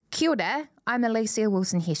Kia ora, I'm Alicia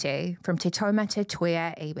Wilson-Hetty from Te Taumata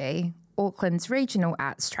Toea Iwi, Auckland's Regional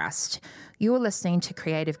Arts Trust. You're listening to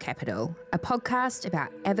Creative Capital, a podcast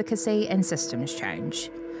about advocacy and systems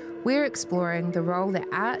change. We're exploring the role that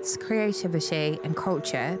arts, creativity and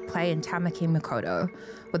culture play in Tamaki Makaurau,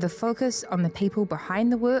 with a focus on the people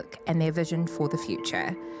behind the work and their vision for the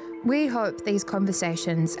future. We hope these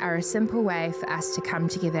conversations are a simple way for us to come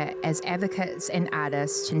together as advocates and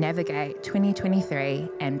artists to navigate 2023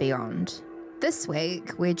 and beyond. This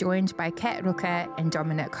week, we're joined by Kat Ruka and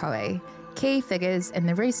Dominic Hoey, key figures in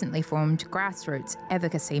the recently formed grassroots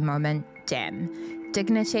advocacy moment, DAM,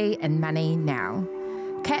 Dignity and Money Now.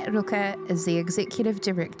 Kat Ruka is the Executive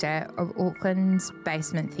Director of Auckland's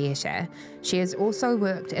Basement Theatre. She has also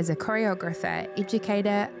worked as a choreographer,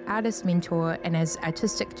 educator, artist mentor, and as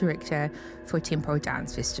Artistic Director for Tempo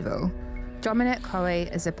Dance Festival. Dominic Hoey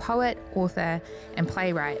is a poet, author, and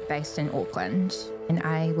playwright based in Auckland, and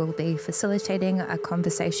I will be facilitating a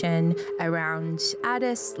conversation around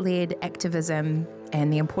artist-led activism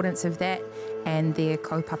and the importance of that and their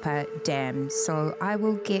kaupapa dams. So I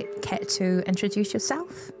will get Kat to introduce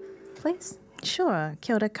yourself, please. Sure.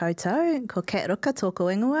 Kia ora koutou, ko Kat Ruka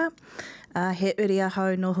tōku ingoa. He uri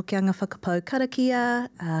ahau no hokianga whakapau karakia,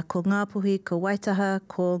 ko Ngāpuhi, ko Waitaha,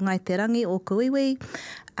 ko Ngai Te Rangi o ko iwi.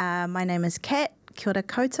 My name is Kat. Kia ora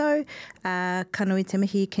koutou. Kanui te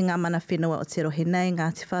mihi ki ngā mana whenua o te rohe nei,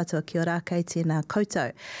 ngā te whātua ki ora kei tēnā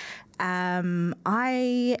koutou.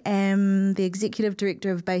 I am the Executive Director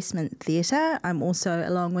of Basement Theatre. I'm also,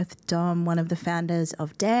 along with Dom, one of the founders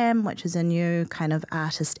of DAM, which is a new kind of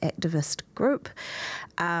artist activist group.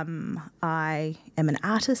 I am an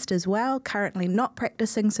artist as well, currently not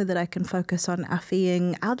practicing so that I can focus on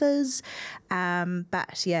awhiing others.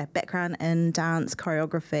 But yeah, background in dance,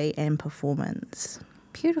 choreography and performance.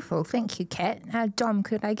 Beautiful. Thank you, Kat. Dom,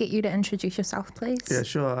 could I get you to introduce yourself, please? Yeah,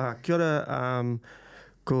 sure. Kia ora.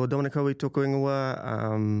 Ko Dominic Hoey tōku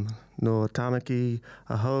ingoa, no Tāmaki,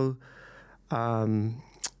 ahau. I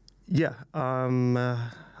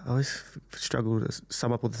always struggle to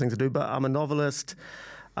sum up all the things I do, but I'm a novelist,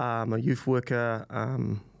 a youth worker,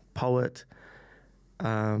 poet,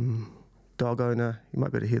 dog owner. You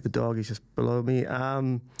might be able to hear the dog, he's just below me.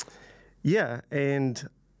 Along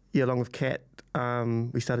with Kat,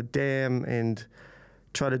 we started DAM and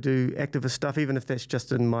try to do activist stuff, even if that's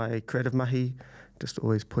just in my creative mahi, just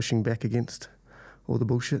always pushing back against all the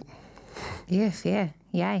bullshit. Yeah, fair.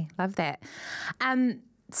 Yay, love that. I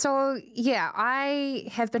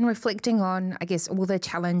have been reflecting on, I guess, all the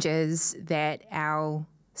challenges that our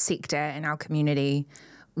sector and our community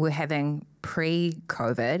were having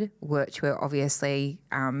pre-COVID, which were obviously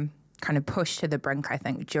kind of pushed to the brink, I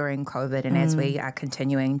think, during COVID, and as we are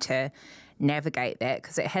continuing to navigate that,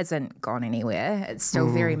 because it hasn't gone anywhere. It's still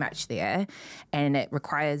very much there, and it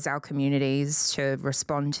requires our communities to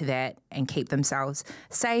respond to that and keep themselves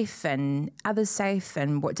safe and others safe,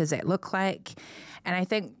 and what does that look like? And I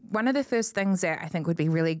think one of the first things that I think would be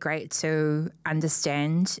really great to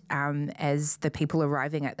understand as the people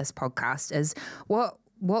arriving at this podcast is what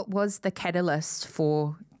was the catalyst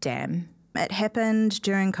for DAM? It happened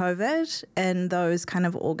during COVID in those kind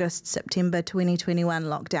of August, September 2021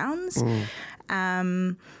 lockdowns.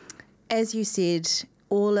 As you said,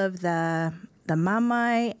 all of the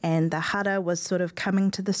mamae and the hara was sort of coming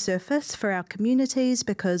to the surface for our communities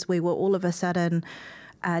because we were all of a sudden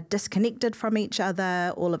disconnected from each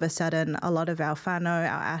other. All of a sudden, a lot of our whānau,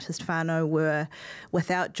 our artist whānau, were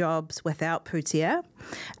without jobs, without putia.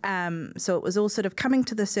 So it was all sort of coming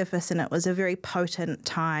to the surface, and it was a very potent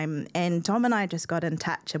time. And Dom and I just got in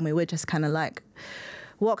touch, and we were just kind of like,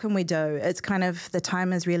 what can we do? It's kind of, the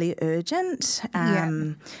time is really urgent.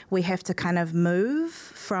 We have to kind of move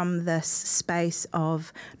from this space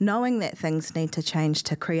of knowing that things need to change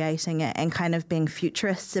to creating it, and kind of being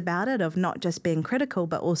futurists about it, of not just being critical,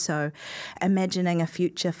 but also imagining a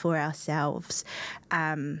future for ourselves.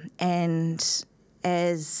 And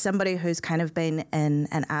as somebody who's kind of been in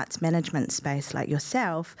an arts management space like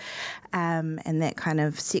yourself, and that kind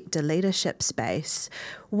of sector leadership space,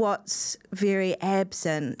 what's very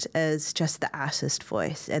absent is just the artist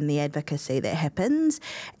voice and the advocacy that happens.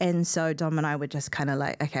 And so Dom and I were just kind of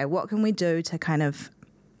like, okay, what can we do to kind of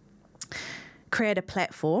create a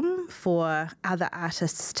platform for other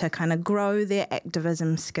artists to kind of grow their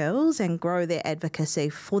activism skills and grow their advocacy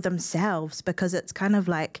for themselves, because it's kind of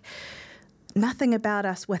like nothing about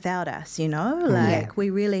us without us, you know? We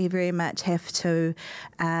really very much have to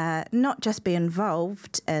not just be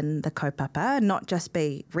involved in the kaupapa, not just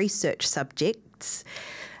be research subjects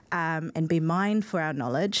and be mined for our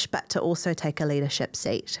knowledge, but to also take a leadership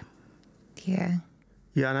seat. Yeah.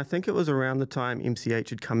 Yeah, and I think it was around the time MCH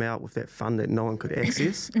had come out with that fund that no one could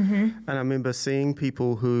access. And I remember seeing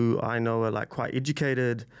people who I know are like quite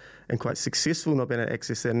educated and quite successful not being able to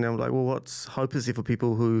access that. And I'm like, well, what's hope is there for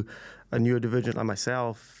people who are neurodivergent like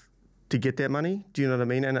myself to get that money? Do you know what I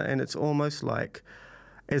mean? And it's almost like,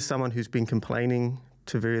 as someone who's been complaining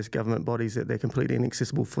to various government bodies that they're completely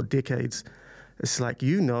inaccessible for decades, it's like,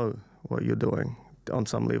 you know what you're doing on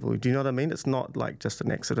some level. Do you know what I mean? It's not like just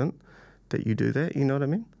an accident that you do that, you know what I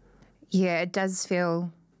mean? Yeah, it does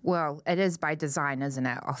feel, well, it is by design, isn't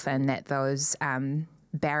it, often that those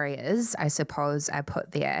barriers, I suppose, are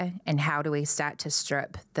put there. And how do we start to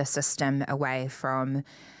strip the system away from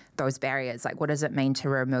those barriers? Like, what does it mean to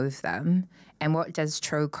remove them? And what does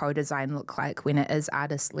true co-design look like when it is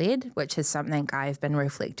artist-led, which is something I've been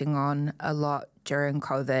reflecting on a lot during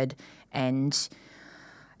COVID and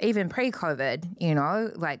even pre-COVID, you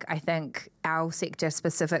know, like I think our sector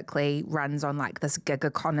specifically runs on like this gig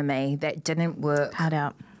economy that didn't work Hard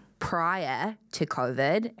out. prior to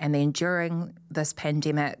COVID, and then during this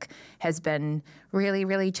pandemic has been really,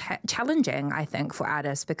 really challenging, I think, for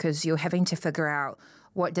artists, because you're having to figure out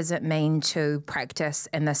what does it mean to practice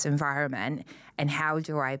in this environment and how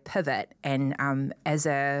do I pivot? And as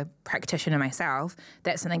a practitioner myself,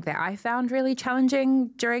 that's something that I found really challenging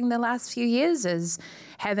during the last few years, is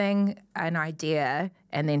having an idea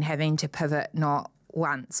and then having to pivot not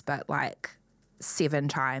once, but like 7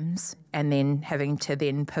 times, and then having to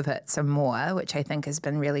then pivot some more, which I think has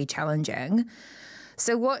been really challenging.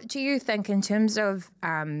 So what do you think in terms of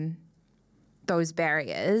those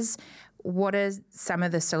barriers? What are some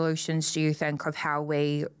of the solutions, do you think, of how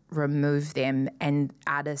we remove them, and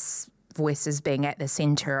artists' voices being at the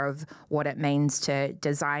centre of what it means to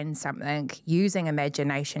design something using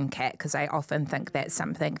imagination, Kat? Because I often think that's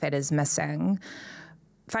something that is missing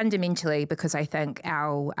fundamentally, because I think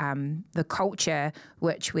our the culture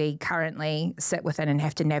which we currently sit within and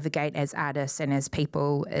have to navigate as artists and as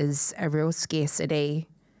people is a real scarcity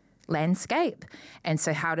landscape. And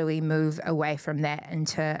so how do we move away from that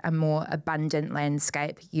into a more abundant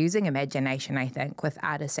landscape using imagination, I think, with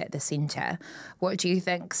artists at the centre? What do you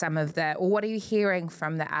think or what are you hearing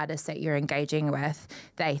from the artists that you're engaging with,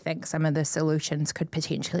 they think some of the solutions could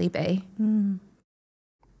potentially be?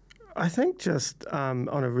 I think just on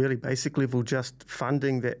a really basic level, just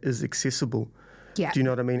funding that is accessible. Yeah. Do you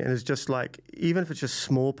know what I mean? And it's just like, even if it's just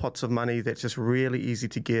small pots of money that's just really easy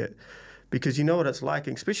to get, because you know what it's like,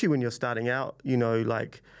 especially when you're starting out, you know,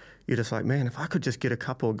 like you're just like, man, if I could just get a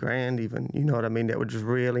couple of grand even, you know what I mean, that would just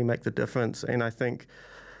really make the difference. And I think,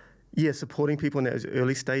 yeah, supporting people in those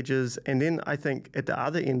early stages. And then I think at the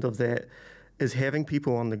other end of that is having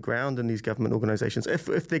people on the ground in these government organisations, if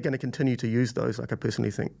they're going to continue to use those. Like, I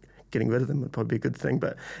personally think getting rid of them would probably be a good thing.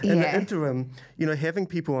 But in the interim, you know, having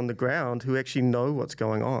people on the ground who actually know what's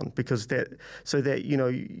going on, because you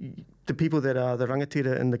know, the people that are the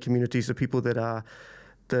rangatira in the communities, the people that are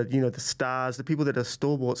the stars, the people that are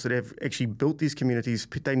stalwarts that have actually built these communities,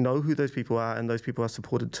 they know who those people are, and those people are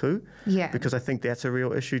supported too. Yeah. Because I think that's a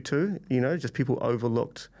real issue too, you know, just people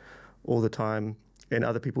overlooked all the time, and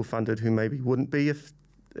other people funded who maybe wouldn't be if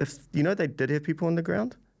you know, they did have people on the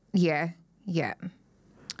ground. Yeah.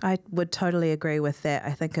 I would totally agree with that.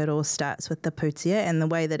 I think it all starts with the putia and the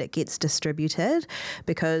way that it gets distributed,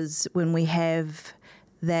 because when we have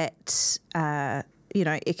that,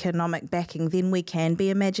 economic backing, then we can be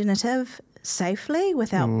imaginative safely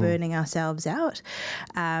without burning ourselves out.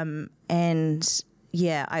 And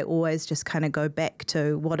yeah, I always just kind of go back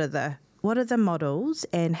to what are the models,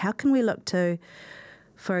 and how can we look to,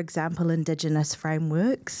 for example, Indigenous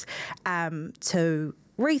frameworks to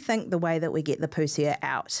rethink the way that we get the pusia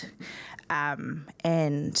out.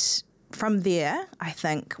 And from there, I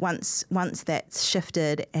think once that's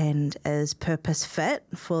shifted and is purpose fit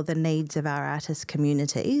for the needs of our artist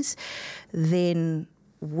communities, then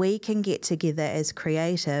we can get together as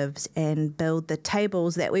creatives and build the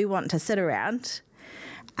tables that we want to sit around,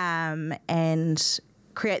 and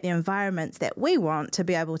create the environments that we want to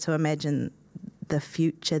be able to imagine the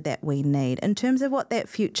future that we need. In terms of what that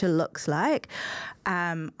future looks like,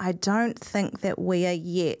 I don't think that we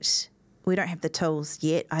don't have the tools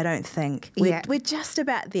yet, I don't think. We're just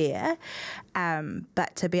about there,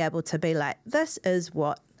 but to be able to be like, this is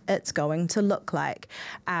what it's going to look like,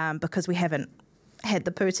 because we haven't had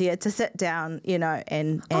the putia to sit down, you know,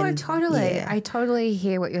 and totally. Yeah. I totally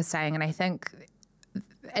hear what you're saying, and I think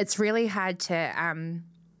it's really hard to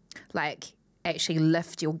actually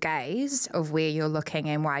lift your gaze of where you're looking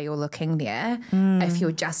and why you're looking there if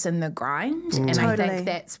you're just in the grind. And I think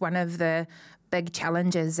that's one of the big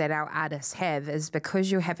challenges that our artists have, is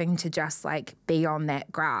because you're having to just like be on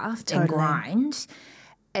that graft and grind,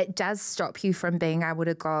 it does stop you from being able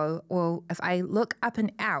to go, well, if I look up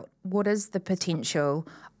and out, what is the potential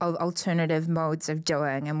of alternative modes of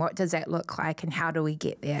doing, and what does that look like, and how do we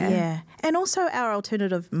get there? Yeah. And also our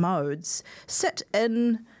alternative modes sit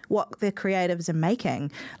in what the creatives are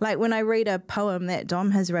making. Like when I read a poem that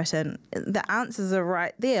Dom has written, the answers are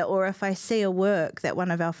right there. Or if I see a work that one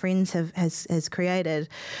of our friends has created,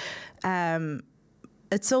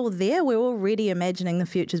 it's all there. We're already imagining the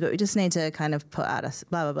futures, but we just need to kind of put artists,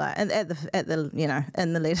 blah blah blah, and at the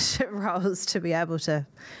in the leadership roles to be able to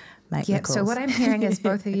make the calls. So what I'm hearing is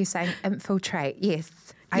both of you saying infiltrate. Yes,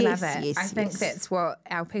 I love it. Yes, I think that's what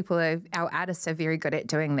our artists are very good at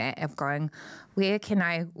doing. That of going, where can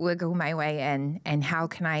I wiggle my way in, and how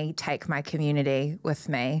can I take my community with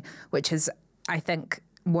me? Which is, I think,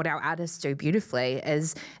 what our artists do beautifully.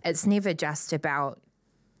 Is it's never just about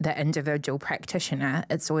the individual practitioner.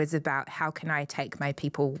 It's always about how can I take my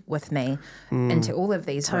people with me into all of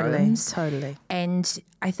these rooms. Totally. And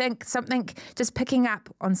I think just picking up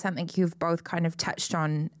on something you've both kind of touched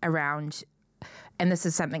on around, and this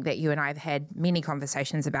is something that you and I have had many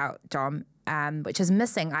conversations about, Dom, which is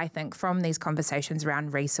missing, I think, from these conversations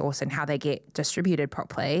around resource and how they get distributed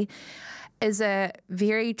properly, is a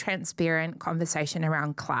very transparent conversation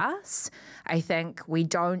around class. I think we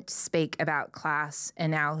don't speak about class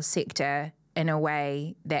in our sector in a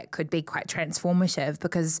way that could be quite transformative,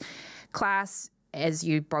 because class, as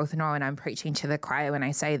you both know, and I'm preaching to the choir when I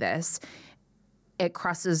say this, it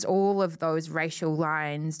crosses all of those racial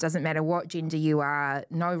lines. Doesn't matter what gender you are,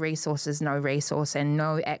 no resources, no resource, and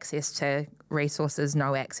no access to resources,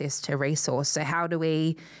 no access to resource. So how do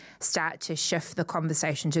we start to shift the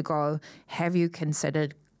conversation to go, have you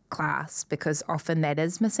considered class? Because often that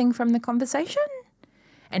is missing from the conversation.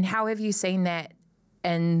 And how have you seen that,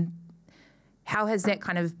 and how has that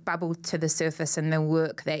kind of bubbled to the surface in the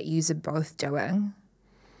work that you are both doing?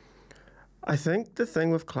 I think the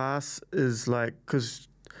thing with class is because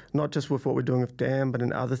not just with what we're doing with Dan, but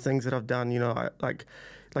in other things that I've done, like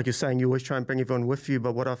you're saying, you always try and bring everyone with you.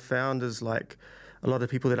 But what I've found is a lot of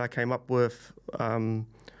people that I came up with,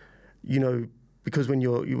 because when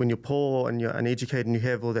you're poor and you're uneducated and you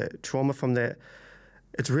have all that trauma from that,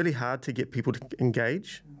 it's really hard to get people to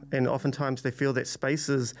engage. And oftentimes they feel that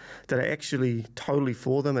spaces that are actually totally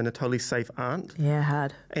for them and are totally safe aren't. Yeah,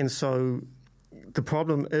 hard. And so the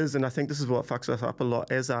problem is, and I think this is what fucks us up a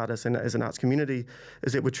lot as artists and as an arts community,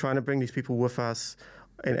 is that we're trying to bring these people with us.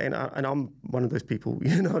 And I'm one of those people,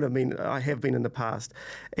 you know what I mean? I have been in the past.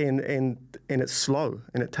 And it's slow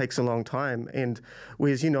and it takes a long time. And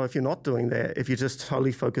whereas, if you're not doing that, if you're just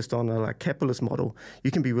totally focused on a capitalist model,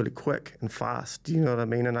 you can be really quick and fast, you know what I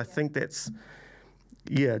mean? And I think that's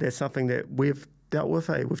something that we've dealt with.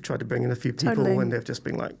 We've tried to bring in a few people and they've just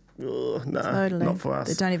been like, oh, nah, not for us.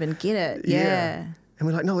 They don't even get it. Yeah. And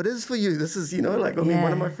we're like, no, it is for you. This is,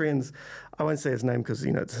 one of my friends, I won't say his name because,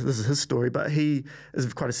 this is his story, but he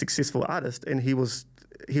is quite a successful artist, and he was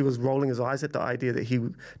rolling his eyes at the idea that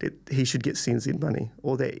he should get CNZ money,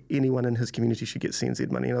 or that anyone in his community should get CNZ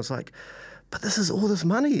money. And I was like, but this is all this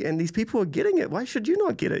money and these people are getting it. Why should you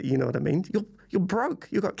not get it? You know what I mean? You're broke.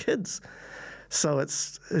 You've got kids. So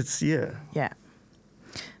it's yeah. Yeah.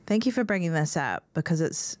 Thank you for bringing this up, because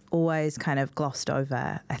it's always kind of glossed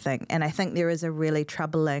over, I think. And I think there is a really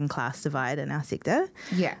troubling class divide in our sector.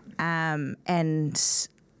 Yeah. And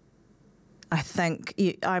I think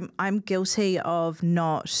I'm guilty of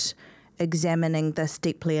not examining this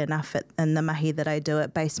deeply enough in the mahi that I do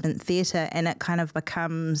at Basement Theatre, and it kind of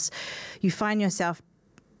becomes, you find yourself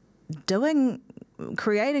trying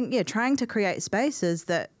to create spaces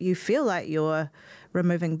that you feel like you're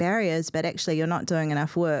removing barriers, but actually you're not doing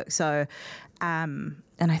enough work. So, and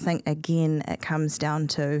I think, again, it comes down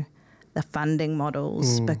to the funding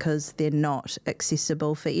models, because they're not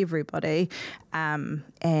accessible for everybody.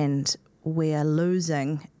 And we're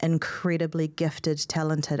losing incredibly gifted,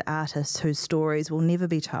 talented artists whose stories will never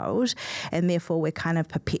be told, and therefore we're kind of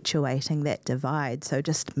perpetuating that divide. So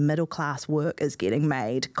just middle-class work is getting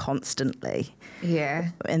made constantly.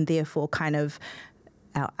 Yeah. And therefore kind of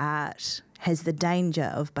our art has the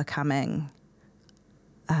danger of becoming,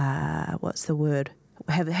 what's the word?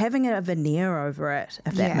 Having a veneer over it,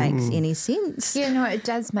 if that makes any sense. Yeah, no, it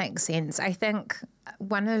does make sense. I think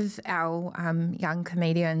one of our young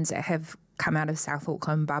comedians that have come out of South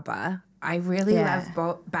Auckland, Bubba, I really love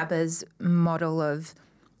Bubba's model of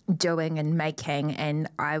doing and making, and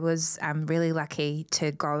I was really lucky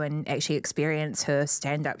to go and actually experience her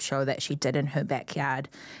stand-up show that she did in her backyard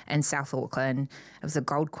in South Auckland. It was a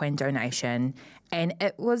Gold Coin donation, and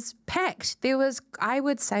it was packed. There was, I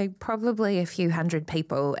would say, probably a few hundred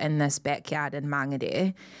people in this backyard in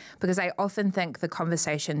Mangere, because I often think the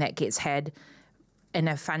conversation that gets had in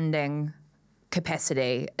a funding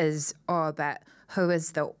capacity is, oh, but who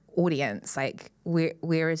is the audience? Like,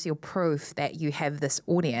 where is your proof that you have this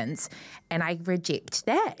audience? And I reject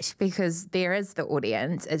that, because there is the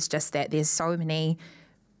audience. It's just that there's so many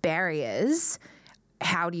barriers.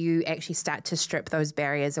 How do you actually start to strip those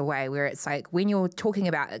barriers away, where it's like, when you're talking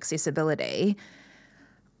about accessibility,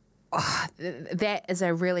 that is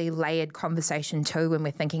a really layered conversation too, when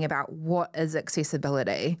we're thinking about what is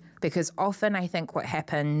accessibility. Because often I think what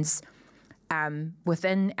happens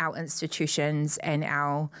within our institutions and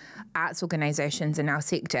our arts organisations in our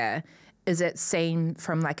sector is it's seen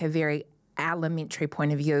from like a very elementary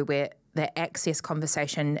point of view, where the access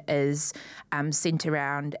conversation is centred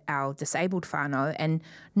around our disabled whānau, and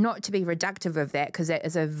not to be reductive of that, because that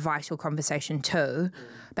is a vital conversation too,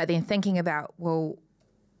 but then thinking about, well,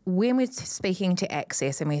 when we're speaking to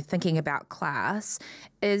access and we're thinking about class,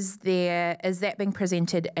 is that being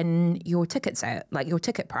presented in your ticket sale, like your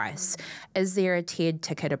ticket price? Is there a tiered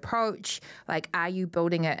ticket approach? Like, are you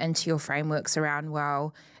building it into your frameworks around,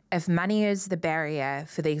 well, if money is the barrier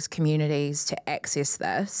for these communities to access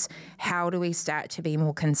this, how do we start to be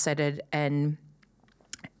more considered in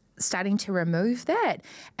starting to remove that?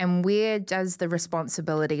 And where does the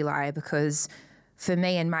responsibility lie? Because for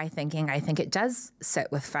me and my thinking, I think it does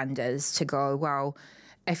sit with funders to go, well,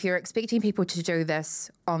 if you're expecting people to do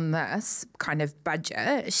this on this kind of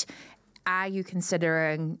budget, are you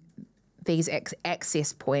considering these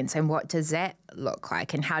access points, and what does that look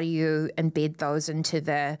like, and how do you embed those into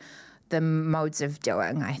the modes of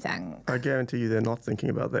doing, I think? I guarantee you they're not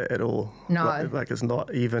thinking about that at all. No. Like it's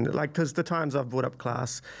not even, like, because the times I've brought up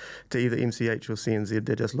class to either MCH or CNZ,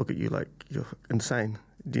 they just look at you like you're insane.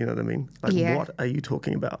 Do you know what I mean? Like, What are you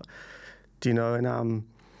talking about? Do you know? And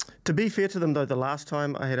to be fair to them, though, the last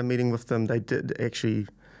time I had a meeting with them, they did actually,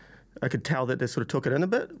 I could tell that they sort of took it in a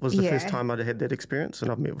bit. It was the first time I'd had that experience,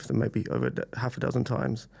 and I've met with them maybe over half a dozen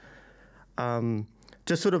times.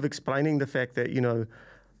 Just sort of explaining the fact that, you know,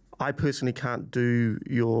 I personally can't do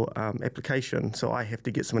your application, so I have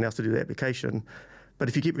to get someone else to do the application. But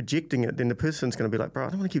if you keep rejecting it, then the person's going to be like, bro, I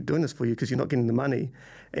don't want to keep doing this for you because you're not getting the money.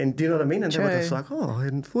 And do you know what I mean? And they were just like, oh, I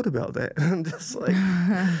hadn't thought about that. And I'm just like,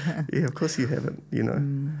 yeah, of course you haven't, you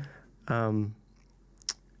know.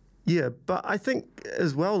 Yeah, but I think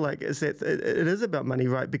as well, like, is that it is about money,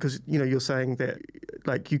 right? Because, you know, you're saying that,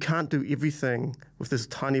 like, you can't do everything with this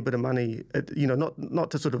tiny bit of money, you know,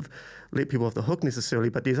 not to sort of let people off the hook necessarily,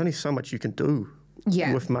 but there's only so much you can do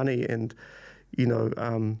with money. And, you know,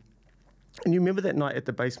 and you remember that night at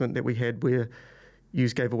the basement that we had where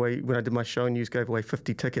yous gave away, when I did my show, and yous gave away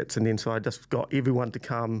 50 tickets, and then so I just got everyone to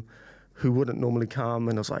come who wouldn't normally come,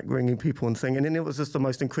 and I was like ringing people and thing, and then it was just the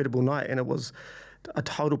most incredible night, and it was a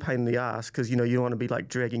total pain in the ass because, you know, you don't want to be like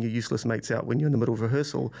dragging your useless mates out when you're in the middle of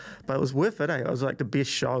rehearsal, but it was worth it, It was like the best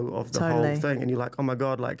show of the whole thing, and you're like, oh my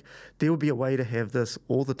God, like there would be a way to have this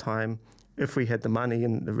all the time if we had the money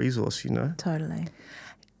and the resource, you know? Totally.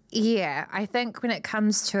 Yeah, I think when it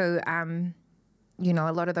comes to, you know,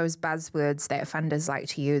 a lot of those buzzwords that funders like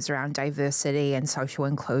to use around diversity and social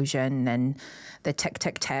inclusion and the tick,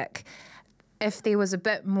 tick, tick, if there was a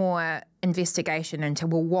bit more investigation into,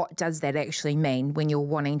 well, what does that actually mean when you're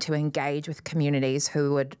wanting to engage with communities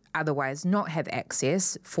who would otherwise not have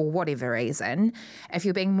access for whatever reason, if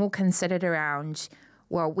you're being more considered around,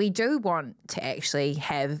 well, we do want to actually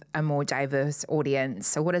have a more diverse audience.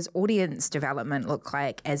 So what does audience development look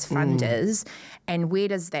like as funders, and where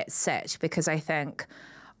does that sit? Because I think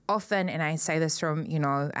often, and I say this from, you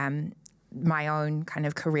know, my own kind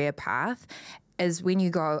of career path, is when you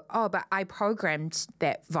go, oh, but I programmed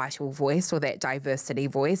that vital voice or that diversity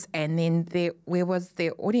voice, and then where was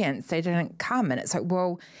their audience? They didn't come. And it's like,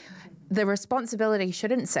 well, the responsibility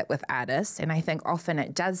shouldn't sit with artists, and I think often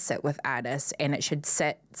it does sit with artists, and it should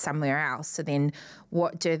sit somewhere else. So then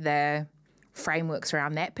what do the frameworks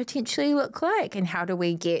around that potentially look like, and how do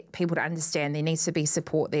we get people to understand there needs to be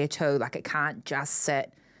support there too? Like, it can't just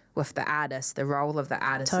sit with the artist. The role of the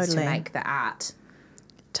artist is to make the art.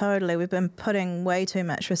 Totally. We've been putting way too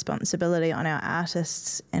much responsibility on our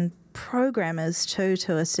artists and programmers too,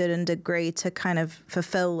 to a certain degree, to kind of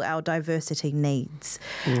fulfill our diversity needs.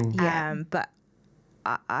 But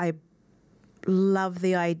I love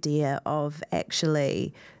the idea of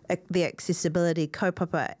actually the accessibility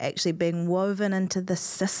kaupapa actually being woven into the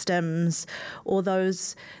systems, or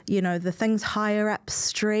those, the things higher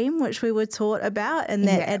upstream, which we were taught about in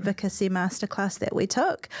that advocacy masterclass that we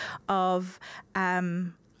took, of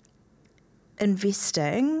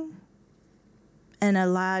investing in a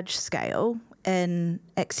large scale in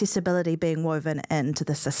accessibility being woven into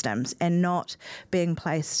the systems and not being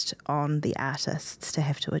placed on the artists to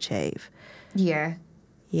have to achieve. Yeah.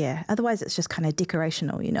 Yeah. Otherwise, it's just kind of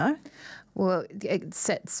decorational, Well, it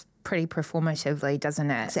sits pretty performatively,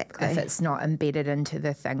 doesn't it? Exactly. If it's not embedded into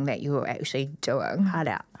the thing that you're actually doing. Hard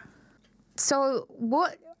out. So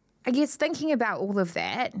thinking about all of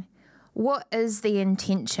that, what is the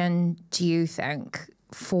intention, do you think,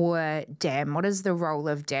 for DAM? What is the role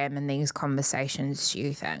of DAM in these conversations, do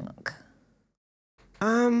you think?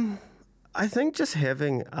 I think just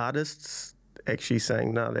having artists actually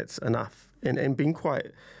saying, no, that's enough, and being quite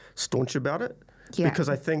staunch about it. Yeah. Because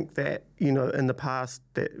I think that, in the past,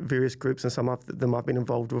 that various groups, and some of them I've been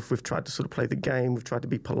involved with, we've tried to sort of play the game, we've tried to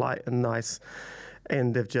be polite and nice,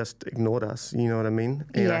 and they've just ignored us, you know what I mean?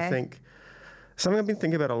 And I think something I've been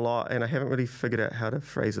thinking about a lot, and I haven't really figured out how to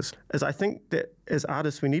phrase this, is I think that as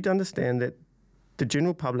artists, we need to understand that the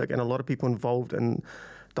general public and a lot of people involved in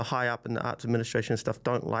the high up in the arts administration and stuff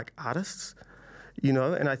don't like artists,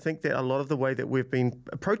 and I think that a lot of the way that we've been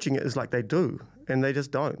approaching it is like they do, and they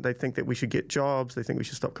just don't. They think that we should get jobs, they think we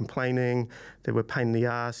should stop complaining, that we're a pain in the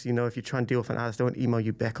ass, if you try and deal with an artist, they won't email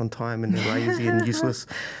you back on time and they're lazy and useless.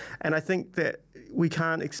 And I think that we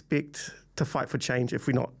can't expect to fight for change if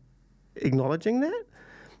we're not acknowledging that.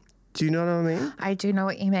 Do you know what I mean? I do know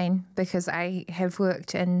what you mean, because I have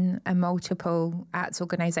worked in multiple arts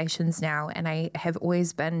organisations now, and I have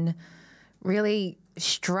always been really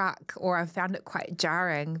struck, or I've found it quite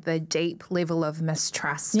jarring, the deep level of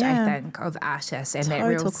mistrust, I think, of artists and that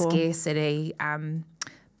real scarcity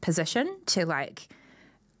position to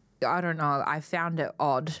I don't know, I found it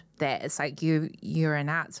odd that it's like you're an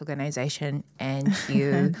arts organisation and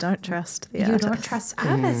you don't trust the you artists. don't trust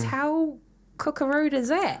artists. How kookarood is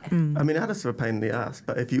that? I mean, artists are a pain in the ass,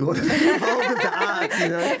 but if you want to be involved with the arts,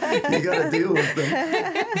 you got to deal with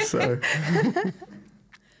them. So.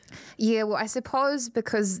 Yeah, well, I suppose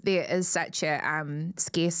because there is such a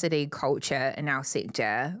scarcity culture in our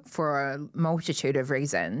sector for a multitude of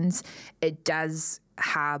reasons, it does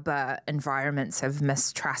harbour environments of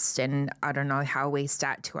mistrust, and I don't know how we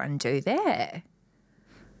start to undo that.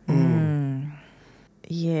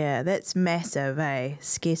 Yeah, that's massive,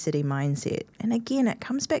 scarcity mindset. And again, it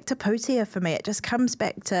comes back to putia for me. It just comes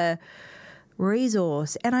back to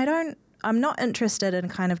resource. And I'm not interested in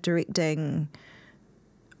kind of directing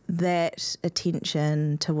that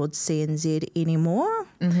attention towards CNZ anymore.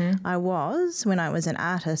 Mm-hmm. I was when I was an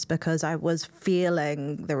artist, because I was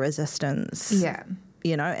feeling the resistance. Yeah.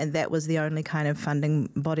 And that was the only kind of funding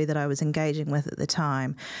body that I was engaging with at the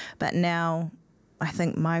time. But now I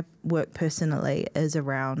think my work personally is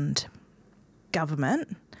around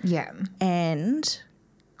government. Yeah. And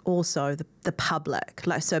also the public,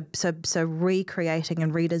 so recreating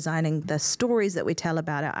and redesigning the stories that we tell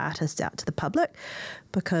about our artists out to the public,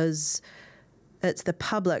 because it's the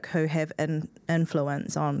public who have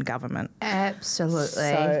influence on government. Absolutely.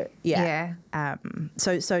 So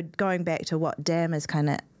So going back to what DAM is kind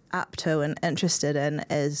of up to and interested in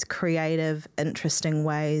is creative, interesting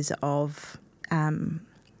ways of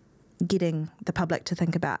getting the public to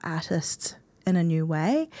think about artists in a new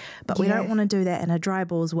way, but we don't want to do that in a dry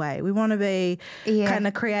balls way. We want to be kind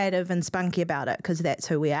of creative and spunky about it, because that's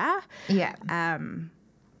who we are. Yeah.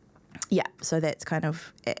 So that's kind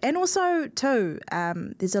of, and also too,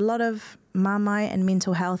 there's a lot of mamai and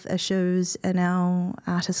mental health issues in our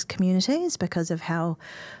artist communities because of how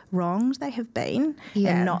wronged they have been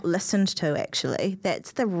and not listened to. Actually,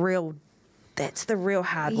 that's the real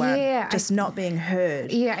hard one. Just not being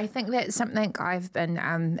heard. Yeah, I think that's something I've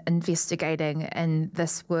been investigating in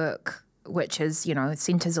this work, which is,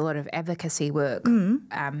 centres a lot of advocacy work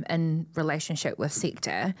in relationship with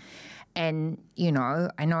sector. And,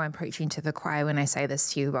 I know I'm preaching to the choir when I say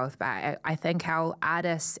this to you both, but I think our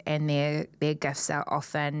artists and their gifts are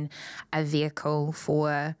often a vehicle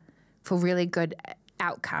for really good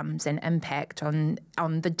outcomes and impact on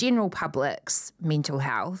the general public's mental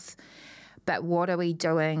health. But what are we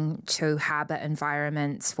doing to harbour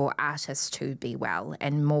environments for artists to be well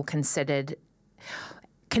and more considering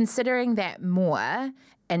that more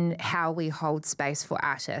in how we hold space for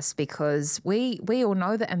artists, because we all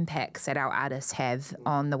know the impacts that our artists have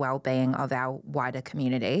on the well-being of our wider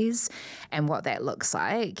communities and what that looks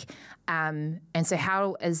like. And so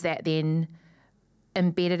how is that then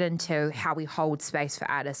embedded into how we hold space for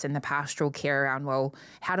artists and the pastoral care around, well,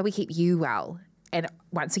 how do we keep you well? And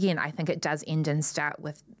once again, I think it does end and start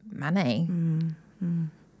with money.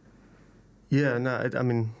 Yeah, no, I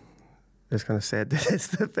mean, it's kind of sad that it's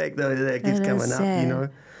the fact though that keeps coming up, you know.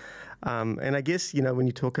 And I guess, you know, when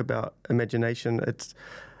you talk about imagination,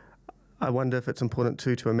 I wonder if it's important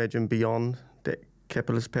too to imagine beyond that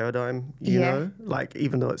capitalist paradigm, you know, like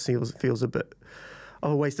even though it feels a bit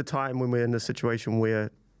of a waste of time when we're in a situation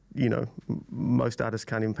where, you know, most artists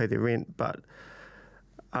can't even pay their rent, but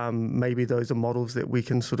maybe those are models that we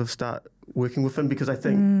can sort of start working within, because I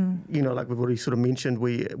think, you know, like we've already sort of mentioned,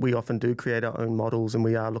 we often do create our own models and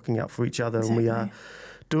we are looking out for each other and we are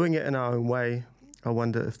doing it in our own way. I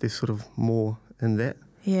wonder if there's sort of more in that.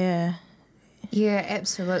 Yeah. Yeah,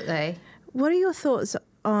 absolutely. What are your thoughts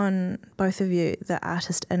on, both of you, the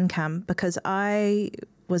artist income? Because I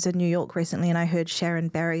was in New York recently and I heard Sharon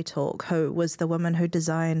Barry talk, who was the woman who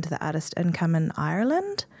designed the artist income in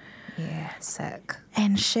Ireland. Yeah, sick.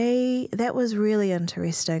 And that was really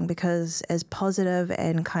interesting, because as positive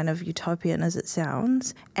and kind of utopian as it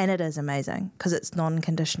sounds, and it is amazing because it's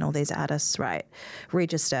non-conditional, these artists, right,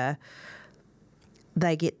 register,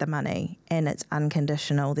 they get the money and it's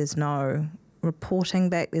unconditional. There's no reporting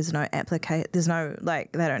back, there's no application, there's no,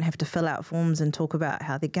 like, they don't have to fill out forms and talk about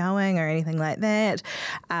how they're going or anything like that.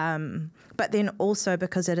 But then also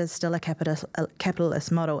because it is still a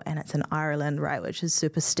capitalist model and it's in Ireland, right, which is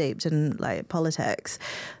super steeped in like politics,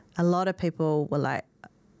 a lot of people were like,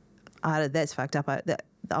 oh, that's fucked up.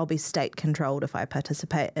 I'll be state controlled if I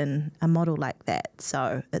participate in a model like that.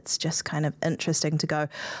 So it's just kind of interesting to go,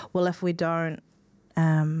 well, if we don't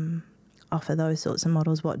offer those sorts of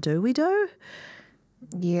models, what do we do?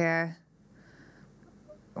 Yeah.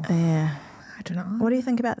 Yeah. I don't know. What do you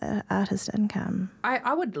think about the artist income?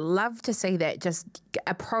 I would love to see that, just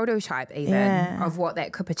a prototype even of what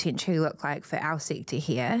that could potentially look like for our sector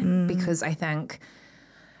here, because I think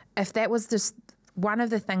if that was just one of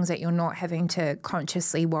the things that you're not having to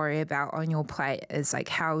consciously worry about on your plate is like,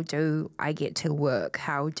 how do I get to work?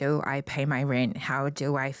 How do I pay my rent? How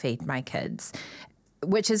do I feed my kids?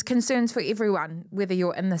 Which is concerns for everyone, whether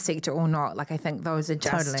you're in the sector or not. Like, I think those are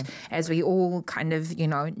just, as we all kind of, you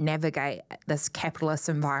know, navigate this capitalist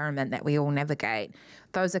environment that we all navigate,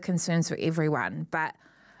 those are concerns for everyone. But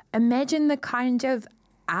imagine the kind of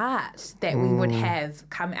art that we would have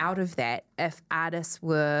come out of that if artists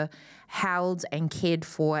were held and cared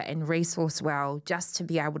for and resourced well just to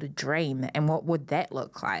be able to dream. And what would that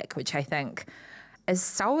look like? Which I think is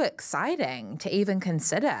so exciting to even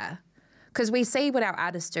consider. Because we see what our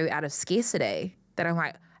artists do out of scarcity, that I'm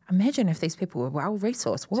like, imagine if these people were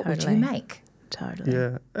well-resourced, what would you make? Totally.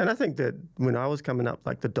 Yeah, and I think that when I was coming up,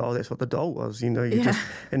 like the doll, that's what the doll was, you know,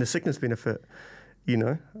 and the sickness benefit, you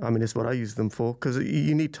know, I mean, that's what I use them for, because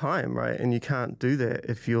you need time, right? And you can't do that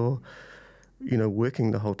if you're, you know,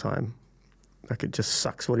 working the whole time. Like, it just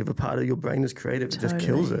sucks whatever part of your brain is creative, it just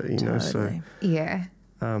kills it, you know, so. Yeah.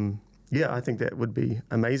 Yeah, I think that would be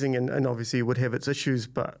amazing, and obviously it would have its issues,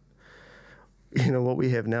 but you know, what we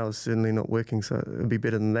have now is certainly not working, so it would be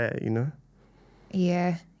better than that, you know?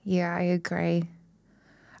 Yeah, I agree.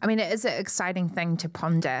 I mean, it is an exciting thing to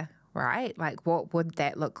ponder, right? Like, what would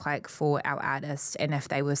that look like for our artists, and if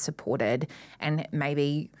they were supported, and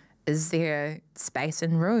maybe is there space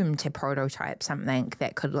and room to prototype something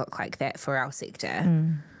that could look like that for our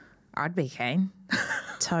sector? I'd be keen.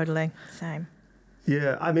 Totally. Same.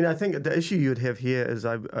 Yeah, I mean, I think the issue you'd have here is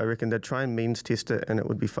I reckon they'd try and means test it and it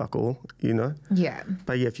would be fuck all, you know? Yeah.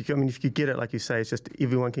 But yeah, if you get it, like you say, it's just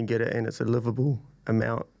everyone can get it and it's a livable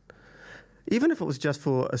amount. Even if it was just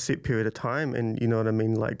for a set period of time, and you know what I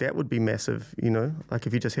mean, like that would be massive, you know? Like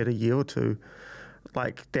if you just had a year or two,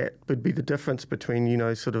 like that would be the difference between, you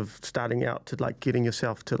know, sort of starting out to like getting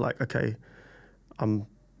yourself to like, okay, I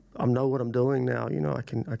know what I'm doing now, you know, I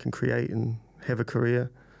can create and have a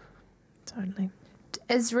career. Totally.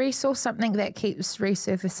 Is resource something that keeps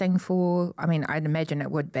resurfacing for, I mean, I'd imagine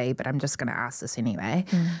it would be, but I'm just going to ask this anyway,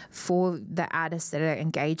 for the artists that are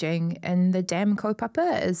engaging in the dam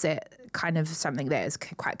kaupapa? Is that kind of something that is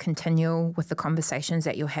quite continual with the conversations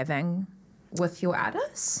that you're having with your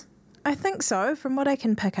artists? I think so, from what I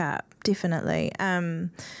can pick up, definitely.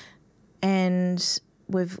 And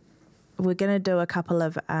we're going to do a couple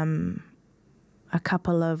of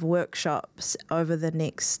workshops over the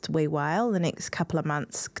next wee while, the next couple of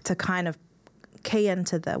months, to kind of key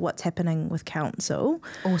into what's happening with council.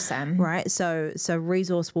 Awesome. Right, so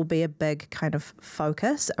resource will be a big kind of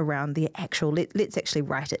focus around the actual, let's actually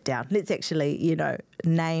write it down. Let's actually, you know,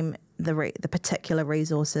 name the particular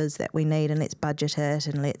resources that we need, and let's budget it,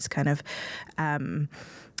 and let's kind of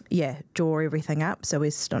draw everything up. So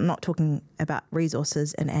we're not talking about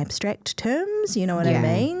resources in abstract terms, you know what I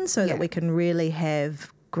mean? So that we can really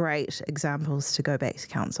have great examples to go back to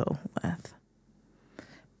council with.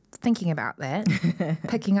 Thinking about that,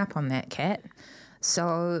 picking up on that, Kat.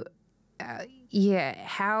 So,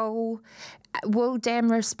 how will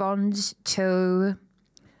DAM respond to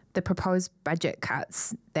the proposed budget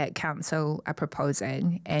cuts that council are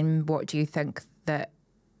proposing, and what do you think the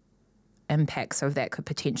impacts of that could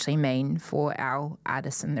potentially mean for our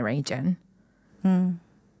artists in the region?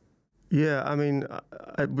 Yeah, I mean,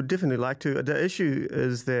 I would definitely like to. The issue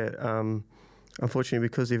is that, unfortunately,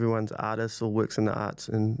 because everyone's artists or works in the arts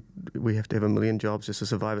and we have to have 1 million jobs just to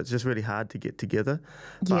survive, it's just really hard to get together.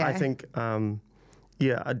 But I think,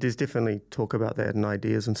 there's definitely talk about that and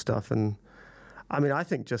ideas and stuff. And I mean, I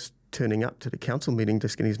think just turning up to the council meeting,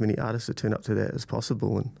 just getting as many artists to turn up to that as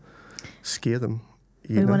possible and scare them.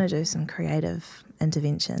 We want to do some creative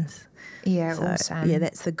interventions. Yeah, so, awesome. Yeah,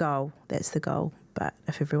 that's the goal. But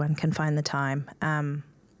if everyone can find the time.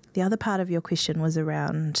 The other part of your question was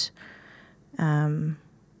around,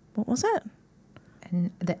 what was it?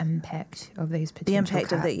 And the impact of these potential The impact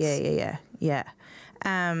cuts. of the, yeah.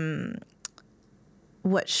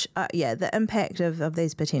 The impact of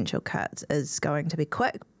these potential cuts is going to be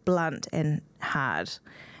quick, blunt and hard.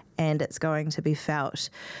 And it's going to be felt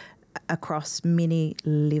across many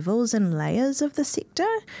levels and layers of the sector.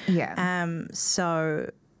 Yeah.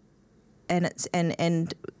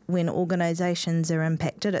 And when organisations are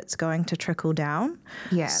impacted, it's going to trickle down.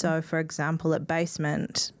 Yeah. So, for example, at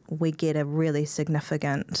Basement, we get a really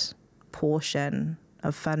significant portion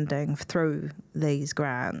of funding through these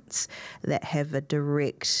grants that have a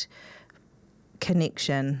direct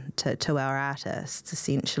connection to our artists,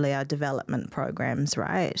 essentially our development programs,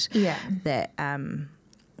 right? Yeah. That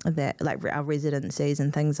like our residencies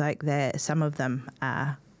and things like that, some of them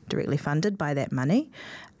are directly funded by that money.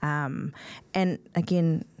 And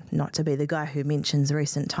again, not to be the guy who mentions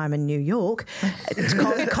recent time in New York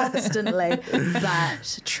constantly,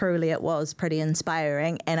 but truly it was pretty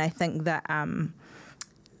inspiring. And I think that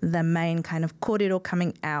the main kind of kōrero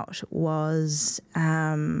coming out was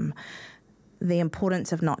the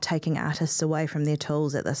importance of not taking artists away from their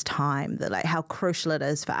tools at this time, that like how crucial it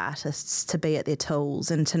is for artists to be at their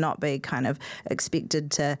tools and to not be kind of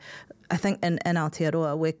expected to, I think in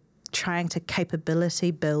Aotearoa we're trying to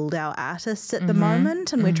capability build our artists at the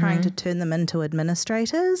moment, and we're trying to turn them into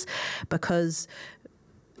administrators because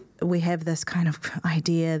we have this kind of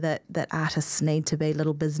idea that artists need to be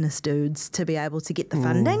little business dudes to be able to get the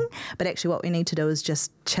funding, but actually what we need to do is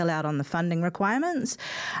just chill out on the funding requirements.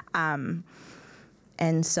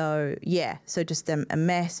 And so just a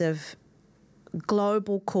massive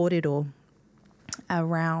global kōrero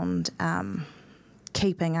around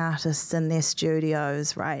keeping artists in their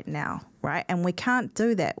studios right now, right? And we can't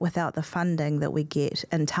do that without the funding that we get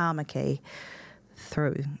in Tāmaki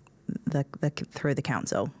through the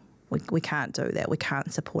council. We can't do that. We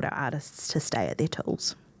can't support our artists to stay at their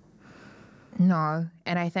tools. No,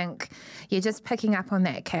 and I think, just picking up on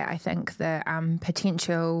that, Kat, I think the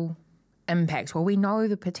potential impact, we know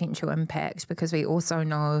the potential impact because we also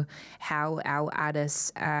know how our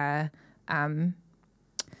artists are,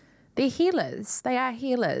 they're healers. They are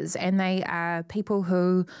healers, and they are people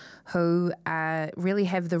who really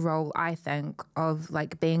have the role, I think, of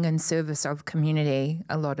like being in service of community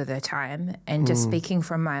a lot of the time. And just speaking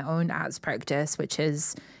from my own arts practice, which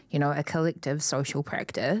is, a collective social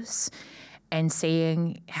practice, and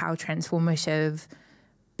seeing how transformative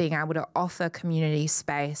being able to offer community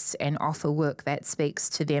space and offer work that speaks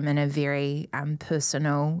to them in a very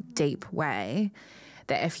personal, deep way,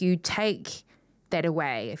 that if you take that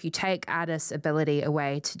away, if you take artists' ability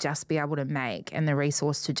away to just be able to make and the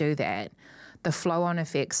resource to do that, the flow-on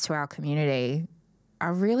effects to our community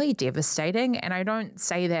are really devastating. And I don't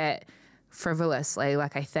say that frivolously.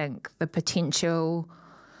 Like, I think the potential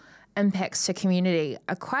impacts to community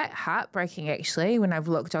are quite heartbreaking, actually, when I've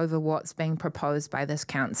looked over what's being proposed by this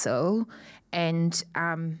council, and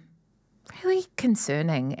really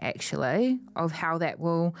concerning, actually, of how that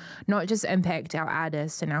will not just impact our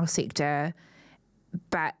artists and our sector,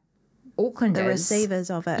 but Aucklanders. The receivers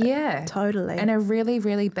of it. Yeah. Totally. In a really,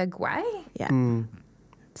 really big way. Yeah.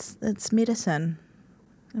 It's medicine.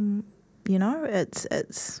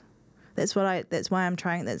 That's why I'm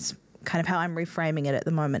trying, that's kind of how I'm reframing it at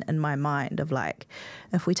the moment in my mind of like,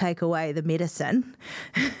 if we take away the medicine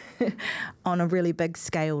on a really big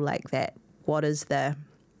scale like that, what is the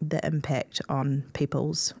impact on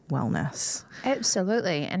people's wellness?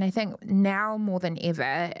 Absolutely. And I think now more than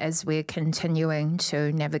ever, as we're continuing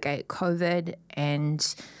to navigate COVID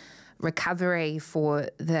and recovery for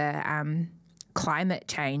the climate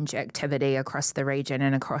change activity across the region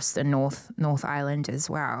and across the North Island as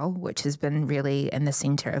well, which has been really in the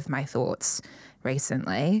centre of my thoughts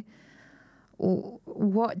recently.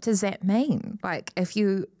 What does that mean? Like, if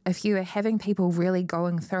you are having people really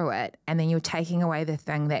going through it and then you're taking away the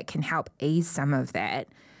thing that can help ease some of that,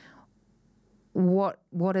 what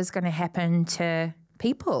is going to happen to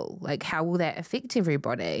people? Like, how will that affect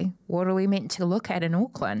everybody? What are we meant to look at in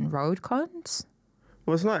Auckland? Road cones?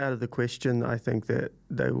 Well, it's not out of the question, I think, that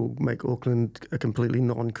they will make Auckland a completely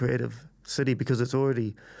non-creative city because it's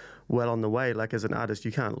already well on the way. Like, as an artist,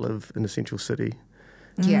 you can't live in a central city.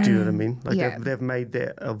 Yeah. Do you know what I mean? Like, Yeah. they've made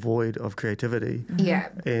that a void of creativity. Yeah.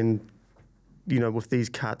 And, you know, with these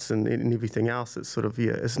cuts and everything else, it's sort of,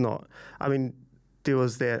 it's not. I mean, there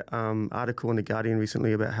was that article in The Guardian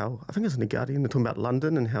recently about how, I think it was in The Guardian, they're talking about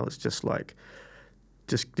London and how it's just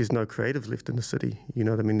there's no creatives left in the city. You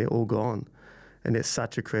know what I mean? They're all gone. And it's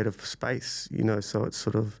such a creative space, you know, so it's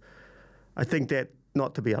sort of, I think that,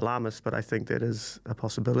 not to be alarmist, but I think that is a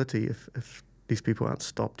possibility if these people aren't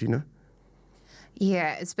stopped, you know?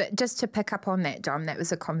 Yeah, but just to pick up on that, Dom, that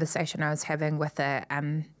was a conversation I was having with a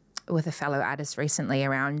fellow artist recently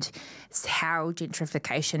around how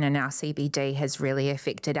gentrification in our CBD has really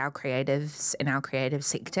affected our creatives in our creative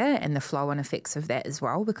sector and the flow and effects of that as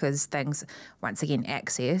well, because things, once again,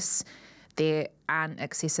 access, there aren't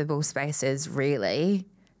accessible spaces really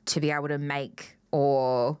to be able to make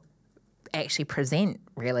or actually present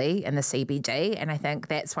really in the CBD. And I think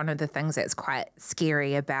that's one of the things that's quite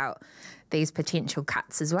scary about these potential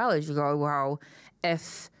cuts as well, is you go, well,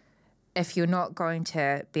 if you're not going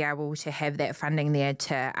to be able to have that funding there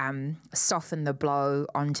to soften the blow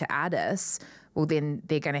onto artists, well, then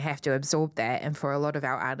they're going to have to absorb that. And for a lot of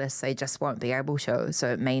our artists, they just won't be able to.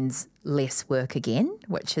 So it means less work again,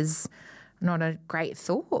 which is not a great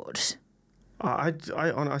thought. I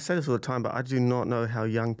say this all the time, but I do not know how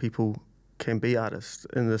young people can be artists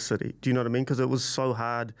in this city. Do you know what I mean? Because it was so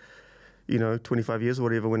hard, you know, 25 years or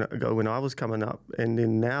whatever ago when I was coming up. And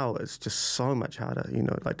then now it's just so much harder, you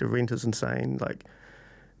know, like the rent is insane, like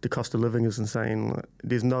the cost of living is insane. Like,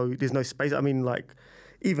 there's no space. I mean, like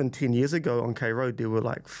even 10 years ago on K Road, there were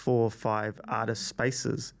like 4 or 5 artist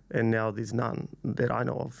spaces and now there's none that I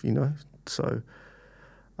know of, you know. So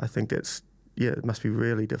I think it must be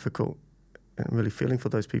really difficult and really feeling for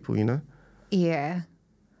those people, you know. Yeah.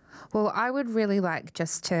 Well, I would really like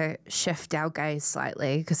just to shift our gaze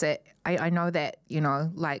slightly, because I know that, you know,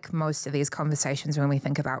 like most of these conversations when we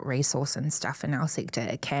think about resource and stuff in our sector,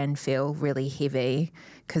 it can feel really heavy,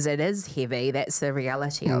 because it is heavy. That's the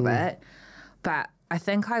reality of it. But I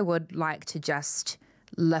think I would like to just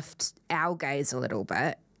lift our gaze a little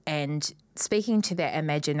bit, and speaking to that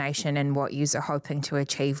imagination and what you are hoping to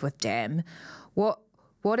achieve with DAM,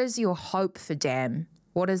 what is your hope for DAM?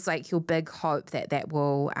 What is like your big hope that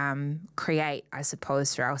will create, I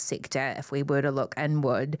suppose, for our sector if we were to look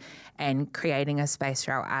inward and creating a space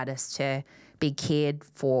for our artists to be cared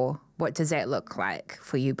for? What does that look like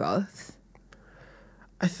for you both?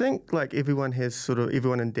 I think like everyone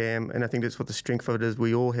in DAM, and I think that's what the strength of it is,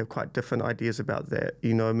 we all have quite different ideas about that,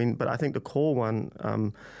 you know what I mean? But I think the core one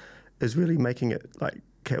is really making it, like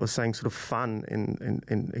Kat was saying, sort of fun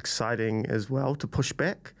and exciting as well to push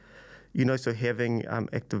back. You know, so having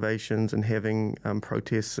activations and having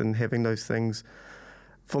protests and having those things.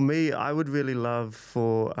 For me, I would really love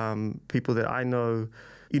for people that I know,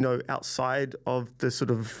 you know, outside of the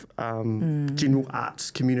sort of general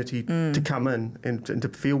arts community to come in and to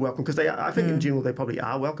feel welcome. Because I think in general they probably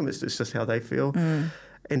are welcome. It's just how they feel.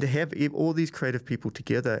 And to have all these creative people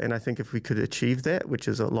together. And I think if we could achieve that, which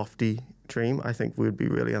is a lofty dream, I think we would be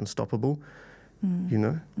really unstoppable, you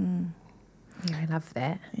know. Yeah, I love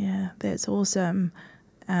that. Yeah, that's awesome.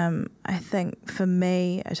 I think for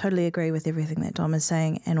me, I totally agree with everything that Dom is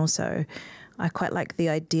saying, and also I quite like the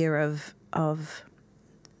idea of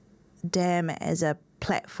DAM as a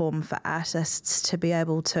platform for artists to be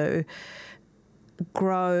able to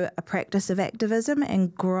grow a practice of activism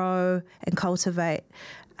and grow and cultivate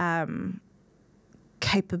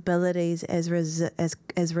capabilities as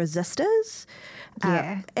resistors.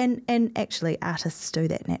 Yeah. And actually artists do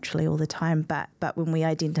that naturally all the time, but when we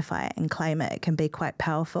identify it and claim it, it can be quite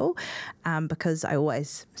powerful, because I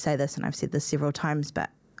always say this, and I've said this several times, but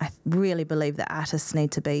I really believe that artists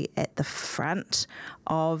need to be at the front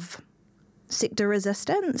of sector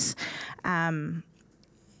resistance. And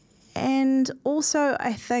also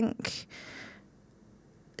I think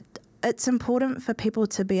it's important for people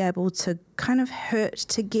to be able to kind of hurt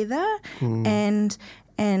together and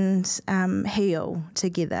heal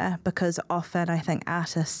together, because often I think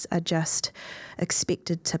artists are just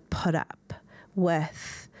expected to put up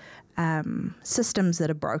with systems that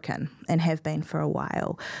are broken and have been for a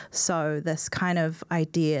while. So this kind of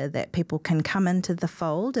idea that people can come into the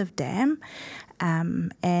fold of DAM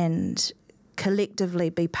and collectively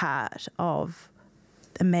be part of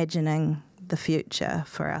imagining the future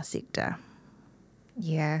for our sector.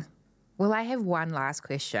 Yeah. Well, I have one last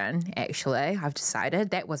question, actually. I've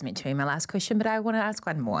decided that was meant to be my last question, but I want to ask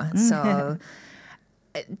one more. So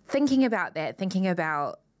thinking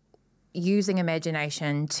about using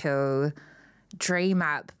imagination to dream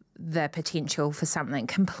up the potential for something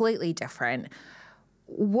completely different,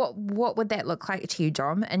 what would that look like to you,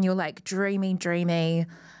 Dom? And you're like dreamy,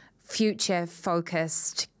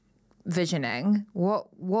 future-focused visioning. What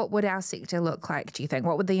would our sector look like, do you think?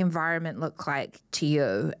 What would the environment look like to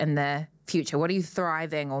you in the future? What are you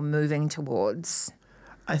thriving or moving towards?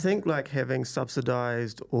 I think like having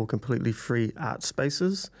subsidised or completely free art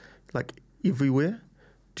spaces, like everywhere.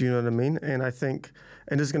 Do you know what I mean? And I think,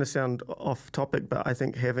 and this is going to sound off topic, but I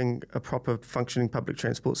think having a proper functioning public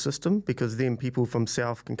transport system, because then people from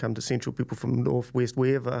south can come to central, people from north, west,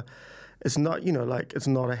 wherever. It's not, like it's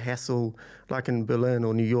not a hassle like in Berlin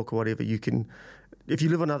or New York or whatever. You can, if you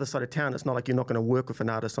live on the other side of town, it's not like you're not going to work with an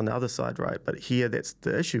artist on the other side, right? But here that's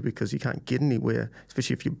the issue, because you can't get anywhere,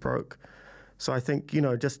 especially if you're broke. So I think,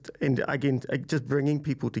 just bringing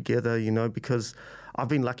people together, because I've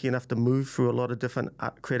been lucky enough to move through a lot of different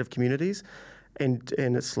creative communities, and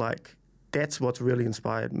it's like that's what's really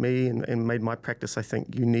inspired me and made my practice, I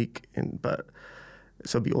think, unique. But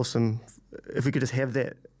so it'd be awesome if we could just have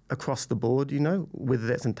that across the board, whether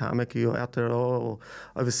that's in Tāmaki or Aotearoa or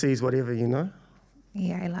overseas, whatever,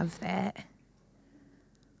 Yeah, I love that.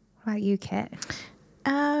 What about you, Kat?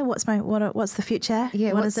 What's the future?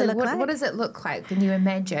 Yeah, what does it look like? What does it look like when you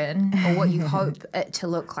imagine, or what you hope it to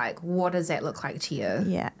look like? What does that look like to you?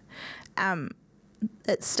 Yeah.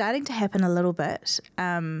 It's starting to happen a little bit.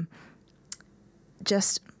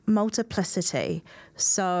 Just multiplicity.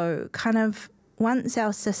 So kind of once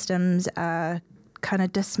our systems are kind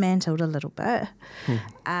of dismantled a little bit,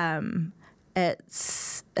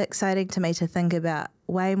 it's exciting to me to think about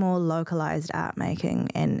way more localised art making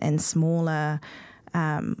and smaller,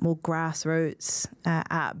 more grassroots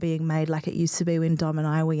art being made like it used to be when Dom and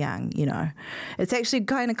I were young, It's actually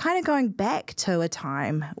kind of going back to a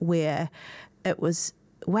time where it was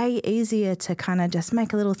way easier to kind of just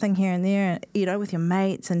make a little thing here and there, with your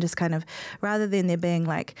mates, and just kind of, rather than there being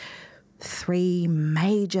like 3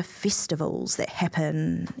 major festivals that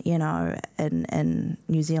happen, in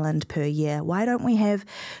New Zealand per year. Why don't we have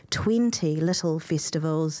 20 little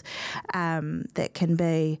festivals that can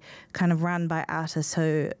be kind of run by artists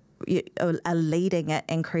who are leading it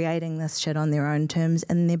and creating this shit on their own terms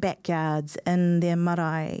in their backyards, in their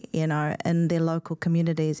marae, in their local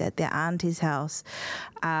communities, at their auntie's house.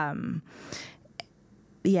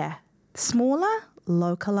 Smaller,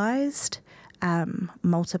 localised,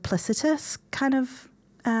 multiplicitous kind of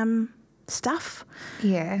stuff.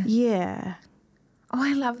 Yeah. Yeah. Oh,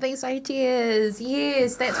 I love these ideas.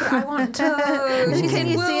 Yes, that's what I want too. Can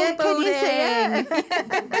you see it? Can you see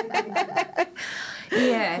it?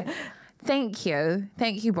 Yeah. Thank you.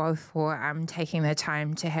 Thank you both for taking the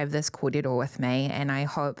time to have this kōrero with me, and I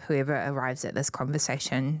hope whoever arrives at this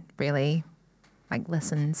conversation really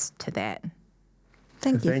listens to that.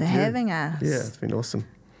 Thank you for having us. Yeah, it's been awesome.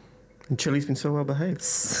 And Chili's been so well behaved.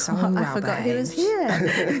 So well behaved. I forgot he was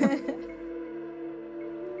here.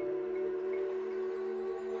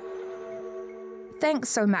 Thanks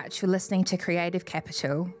so much for listening to Creative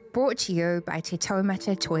Capital, brought to you by Te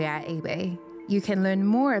Taumata Toia Iwi. You can learn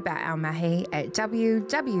more about our mahi at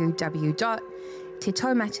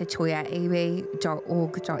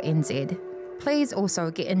www.tetaumatatoiaiwi.org.nz. Please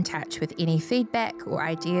also get in touch with any feedback or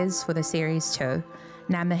ideas for the series too.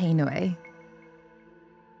 Ngā mihi nui.